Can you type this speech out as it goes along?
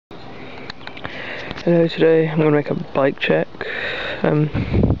Hello, today I'm going to make a bike check.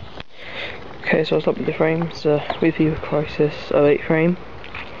 Okay, so I'll start with the frame. It's a WeThePeople Crisis 08 frame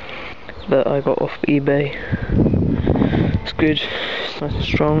that I got off eBay. It's good, it's nice and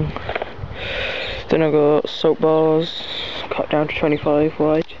strong. Then I got salt bars, cut down to 25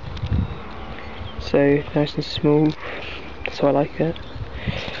 wide, so nice and smooth, so I like it.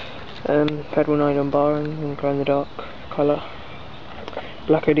 Pedal nylon Barends in glow in the dark colour,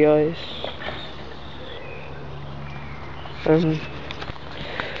 black ODIs.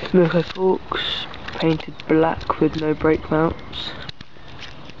 Mirraco forks, painted black with no brake mounts.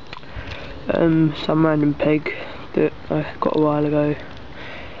 Some random peg that I got a while ago.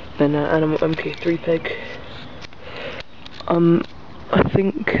 Then an Animal MP3 peg. I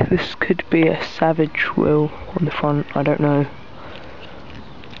think this could be a Savage wheel on the front, I don't know.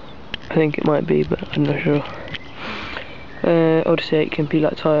 I think it might be, but I'm not sure. Odyssey Atken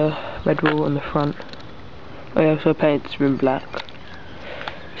P-lyte tyre, red wheel on the front. I also painted this room black,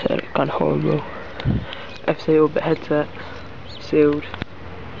 so it looks kind of horrible. FC orbit headset, sealed.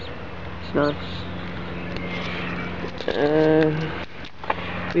 It's nice.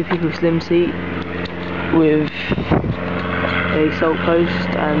 WeThePeople Slim seat with a salt post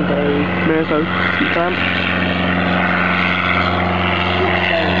and a Mirraco seat clamp.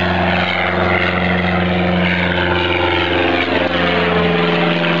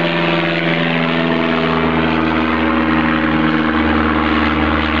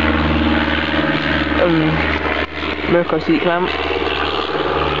 Mirraco seat clamp. I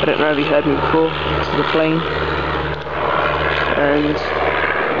don't know if you heard me before. This is a plane, and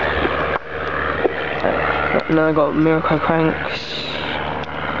then I got Mirraco Cranks.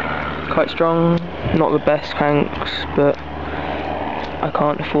 Quite strong, not the best cranks, but I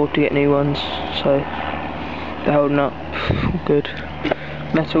can't afford to get new ones, so they're holding up good.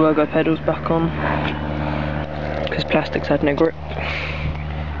 Metal wellgo pedals back on, because plastics had no grip.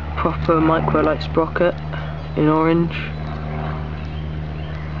 Proper microlight Sprocket in orange,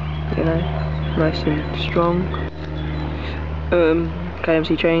 you know, nice and strong.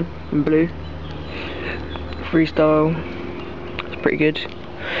 KMC chain in blue, freestyle. It's pretty good.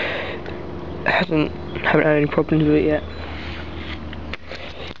 Haven't had any problems with it yet.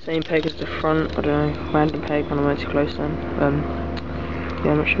 Same peg as the front. I don't know, random peg on a motor close then.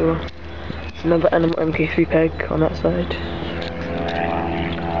 Yeah, I'm not sure. Another Animal MP3 peg on that side.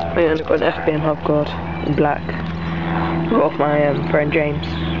 And I've got an FBM hub guard in black. Got off my friend James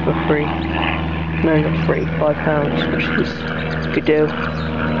for free. No, not free, £5, which is a good deal.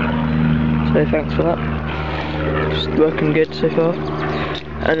 So thanks for that. Just working good so far.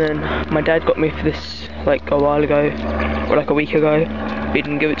 And then my dad got me for this like a while ago, or like a week ago. He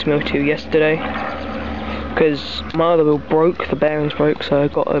didn't give it to me until yesterday, because my other wheel broke, the bearings broke, so I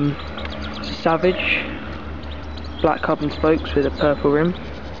got Savage black carbon spokes with a purple rim.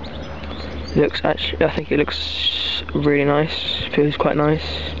 It looks actually, I think it looks really nice, feels quite nice,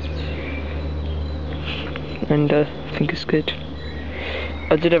 and I think it's good.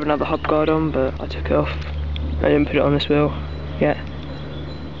 I did have another hub guard on, but I took it off. I didn't put it on this wheel yet.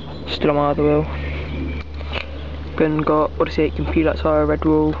 Still on my other wheel. Then got Odyssey Atken P-lyte tyre, red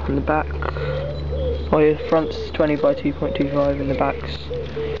wheel in the back. Oh yeah, the front's 20 by 2.25 and the back's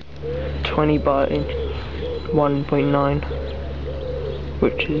 20 by 1.9,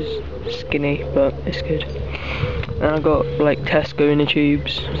 which is skinny, but it's good. And I got like Tesco inner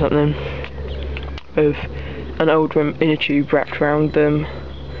tubes or something, with an old inner tube wrapped around them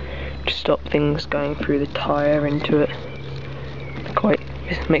to stop things going through the tyre into it.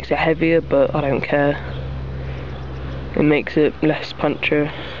 It makes it heavier, but I don't care. It makes it less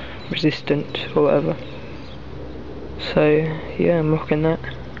puncture resistant or whatever. So yeah, I'm rocking that.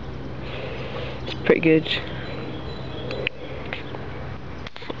 It's pretty good.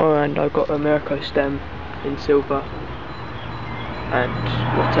 Oh, and I got a Mirraco stem in silver and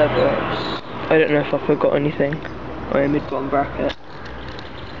whatever else. I don't know if I forgot anything. Or a mid-bottom bracket.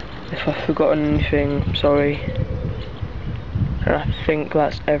 If I've forgotten anything, I'm sorry. And I think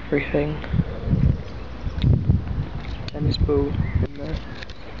that's everything. Tennis ball in there.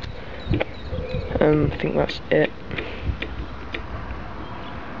 I think that's it.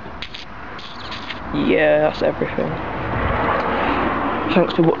 Yeah, that's everything.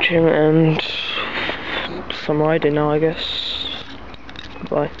 Thanks for watching, and some riding now, I guess.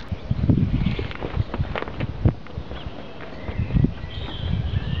 Bye.